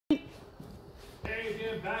Hey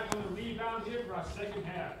again, back on the rebound here for our second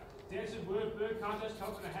half. Dancing word bird contest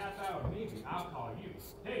coming in a half hour. Maybe I'll call you.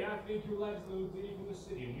 Hey, I think you like this little ditty from the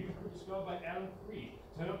city. A new group discovered by Adam Freed.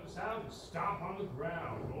 Turn up the sound and stomp on the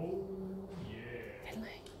ground. Oh, yeah.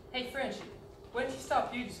 Hey, Frenchie, when did you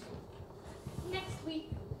start beauty school? Next week.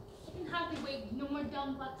 I can hardly wait. No more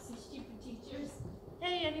dumb butts and stupid teachers.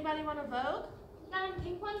 Hey, anybody want a Vogue? Got any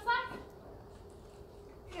pink ones left?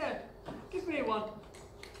 Yeah, give me one.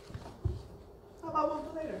 How about one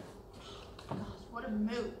for later? Gosh, what a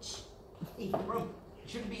mooch. Hey, bro, you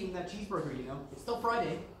shouldn't be eating that cheeseburger, you know? It's still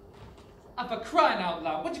Friday. I'm for crying out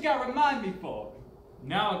loud, what you gotta remind me for?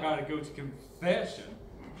 Now I gotta go to confession.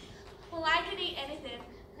 Well, I can eat anything.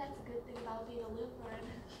 That's a good thing about being a Lutheran.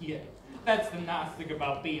 Yeah, that's the nice thing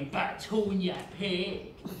about being Batonia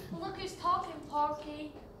Pig. Look who's talking,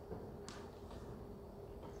 Porky.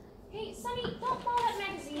 Hey, Sonny, don't fall that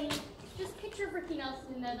magazine. Just picture of Ricky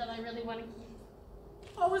Nelson in there that I really want to keep.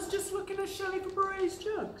 I was just looking at Shelley Fabray's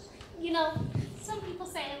jugs. You know, some people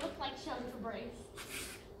say I look like Shelley Fabray's.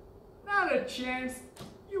 Not a chance.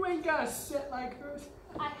 You ain't got a set like hers.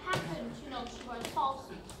 I happen to know she wears false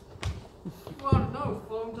suits. You want to know,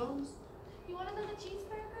 Phone You want another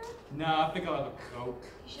cheeseburger? Nah, I think I'll have a Coke.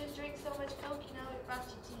 You should drink so much Coke, you know it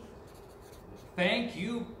rots your teeth. Thank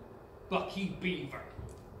you, Bucky Beaver.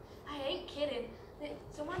 I ain't kidding.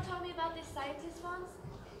 Someone told me about this scientist once.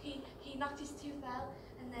 He knocked his tooth out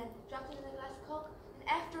and then dropped it in a glass of Coke, and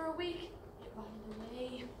after a week, it rotted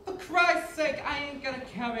away. For Christ's sake, I ain't gonna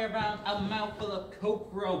carry around a mouthful of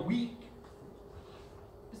Coke for a week.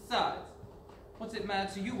 Besides, what's it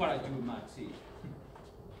matter to you what I do with my teeth?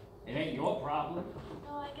 It ain't your problem.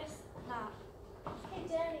 No, I guess not. Hey,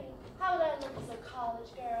 Danny, how would I look as a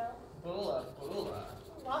college girl? Bulla.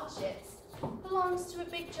 Watch it. Belongs to a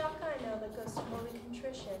big jock I know that goes to Holy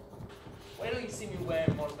Contrition. Wait till you see me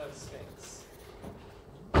wearing one of those things.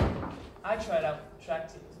 I tried out for the track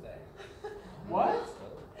team today. What?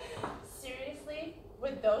 Seriously?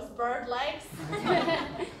 With those bird legs?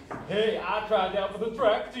 Hey, I tried out for the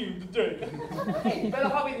track team today. Hey, better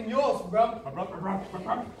hobby than yours, bro.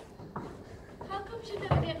 How come you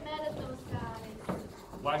never get mad at those guys?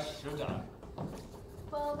 Why should I?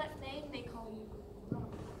 Well, that name they call you.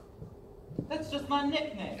 That's just my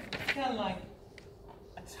nickname. Kinda like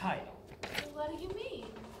a title. What do you mean?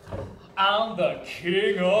 I'm the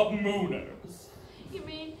king of mooners. You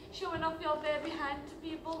mean showing off your bare behind to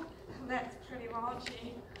people? That's pretty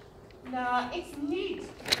raunchy. Nah, it's neat.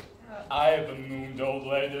 I even mooned old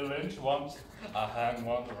Lady Lynch once. I hung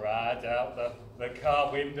one right out the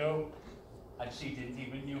car window, and she didn't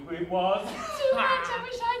even know who it was. Too much, I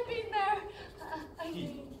wish I'd been there. I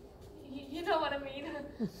mean, you know what I mean.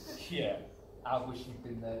 Yeah, I wish you'd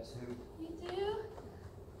been there too. You do?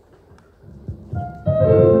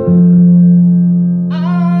 All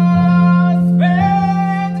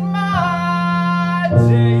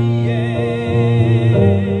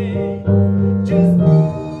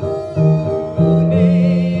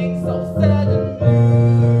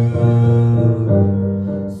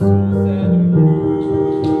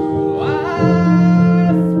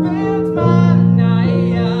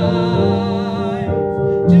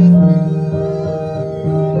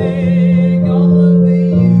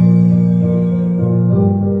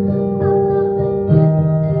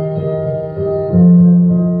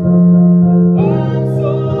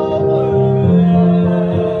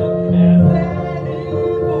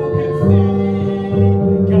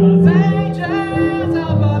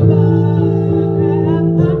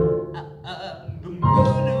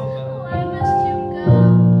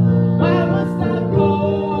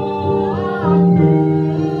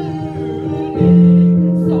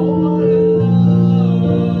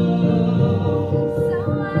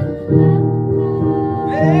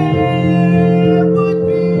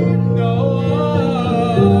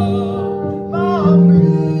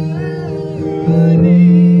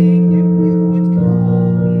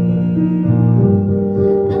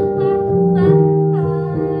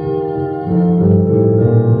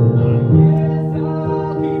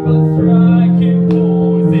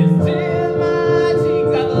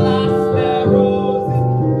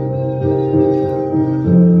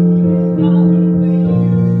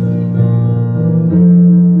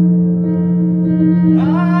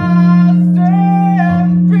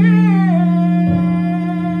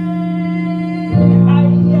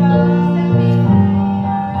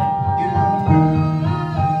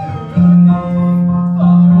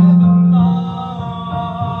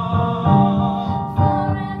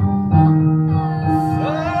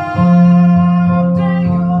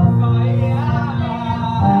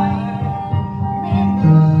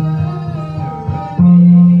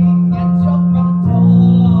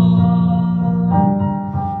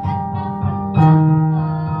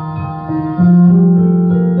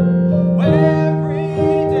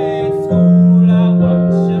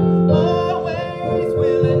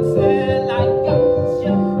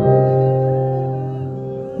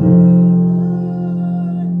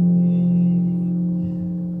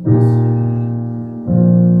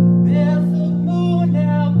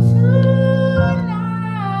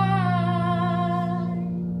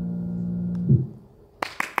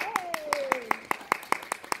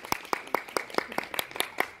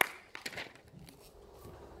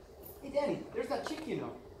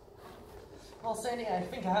Danny, I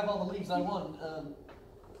think I have all the leaves I want.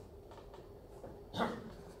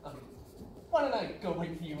 Why don't I go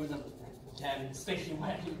wait for you in the station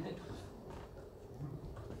wagon?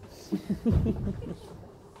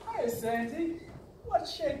 Hi, Sandy.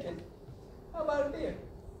 What's shaking? How about a beer?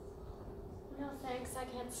 No thanks, I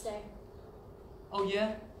can't stay. Oh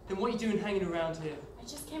yeah? Then what are you doing hanging around here? I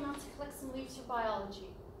just came out to collect some leaves for biology.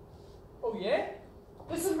 Oh yeah?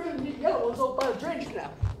 There's some really neat yellow ones over by the drainage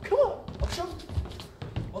canal. Come on, I'll show you.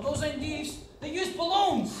 Well, those ain't leaves. They use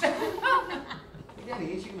balloons. Hey,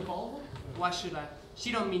 Danny, ain't you gonna follow them? Why should I?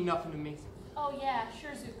 She don't mean nothing to me. Oh yeah,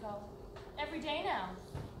 sure, Zuko. Every day now.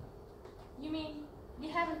 You mean you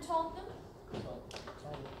haven't told them?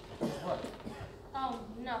 What? Oh,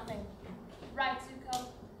 nothing. Right,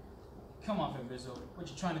 Zuko? Come on, Rizzo. What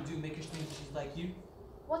you trying to do? Make her think she's like you?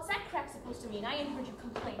 What's that crack supposed to mean? I ain't heard you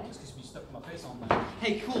complain. Just because you stuck my face on that.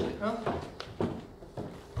 Hey, cool it, huh?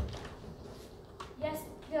 Yes,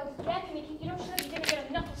 Bethany, if you don't shut up, you're gonna get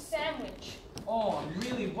a knuckle sandwich. Oh, I'm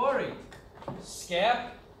really worried.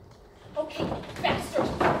 Scab? Okay, bastard!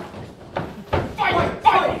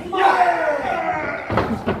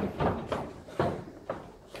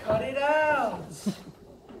 Cut it out!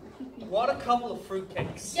 What a couple of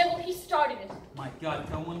fruitcakes. Yeah, well, he started it. My God,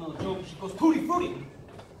 tell one little joke and she goes tutti frutti.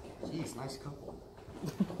 Jeez, nice couple.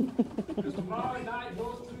 Because tomorrow night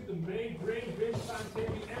goes through the main grade bridge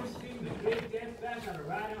scientific emceeing the big dance bash at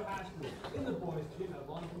Arado High School. In the boys' gym,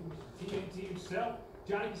 along with TNT himself,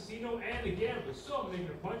 Johnny Casino, and the Gambler. So make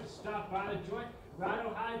a point to stop by the joint.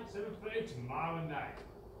 Rhino High, 7th grade, tomorrow night.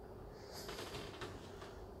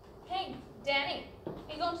 Hey, Danny, are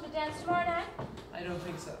you going to the dance tomorrow night? I don't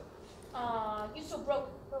think so. You so broke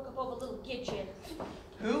up over little Gidget.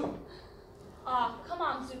 Who? Come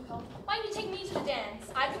on, Zuko. Why don't you take me to the dance?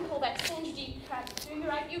 I can pull that Sandra D crap. Do you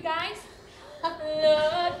right, you guys?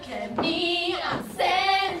 Look at me, I'm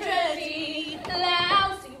Sandra D,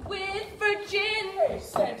 lousy with Virgin. Hey,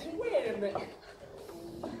 Sandy, wait a minute.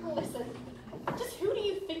 Listen, just who do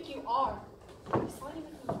you think you are? He's not even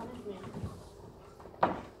making fun of me.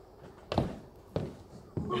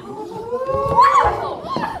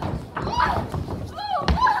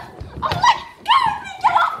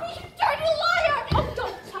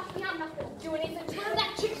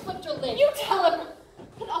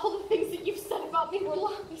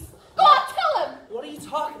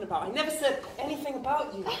 I never said anything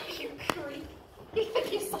about you. Oh, you creep. You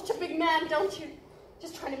think you're such a big man, don't you?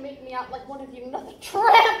 Just trying to make me out like one of you other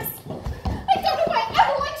tramps. I don't know if I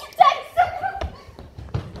ever want you dead,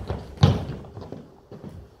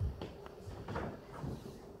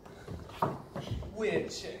 Zuko. Weird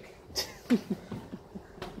chick.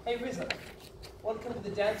 Hey, Rizzo. Want to come to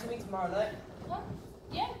the dance with me tomorrow night? Huh?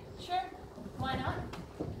 Yeah, sure. Why not?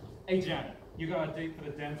 Hey, Janet, you got a date for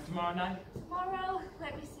the dance tomorrow night? Tomorrow,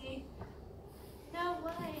 let me see. No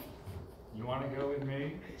way. You want to go with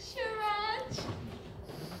me? Sure, Raj.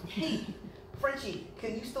 Hey, Frenchie,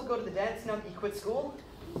 can you still go to the dance now that you quit school?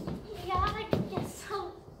 Yeah, I guess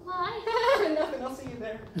so. Why? Nothing, I'll see you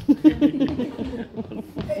there.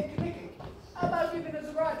 Hey, Nicky, how about giving us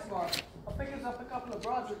a ride tomorrow? I'll pick us up a couple of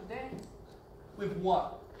broads at the dance. With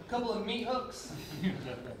what? A couple of meat hooks?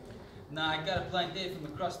 Nah, I got a blind date from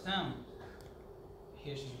across town.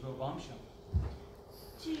 Here she's a real bombshell.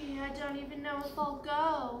 Gee, I don't even know if I'll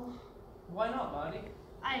go. Why not, Marty?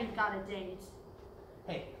 I ain't got a date.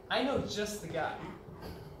 Hey, I know just the guy.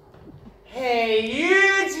 Hey,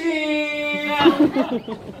 Eugene!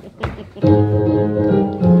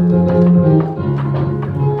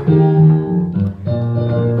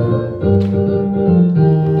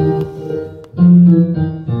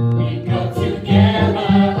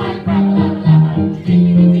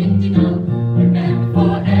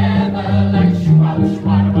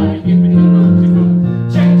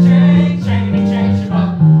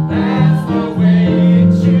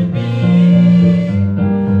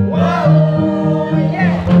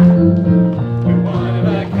 One of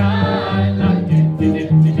a kind, like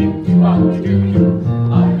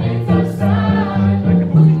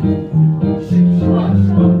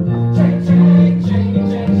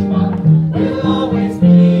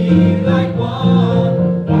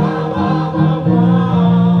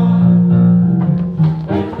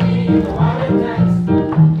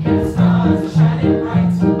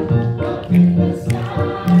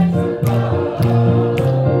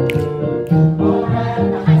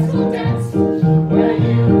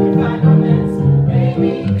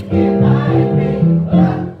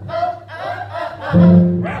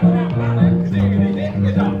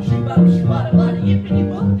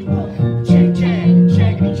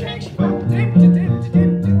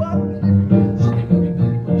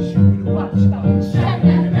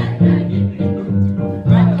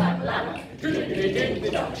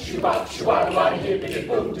shoo-bop, shoo-bop, hippity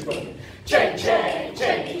boom de boom. Chang, chang,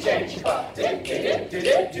 chang, chang, shoo-bop, dip, dip, dip,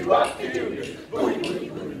 dip, doo-wop, doo-doo. Booty, booty,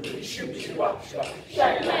 booty, booty, shoo-bop, shoo-bop,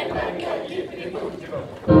 shang, lang, lang, lang, hippity boom de boom.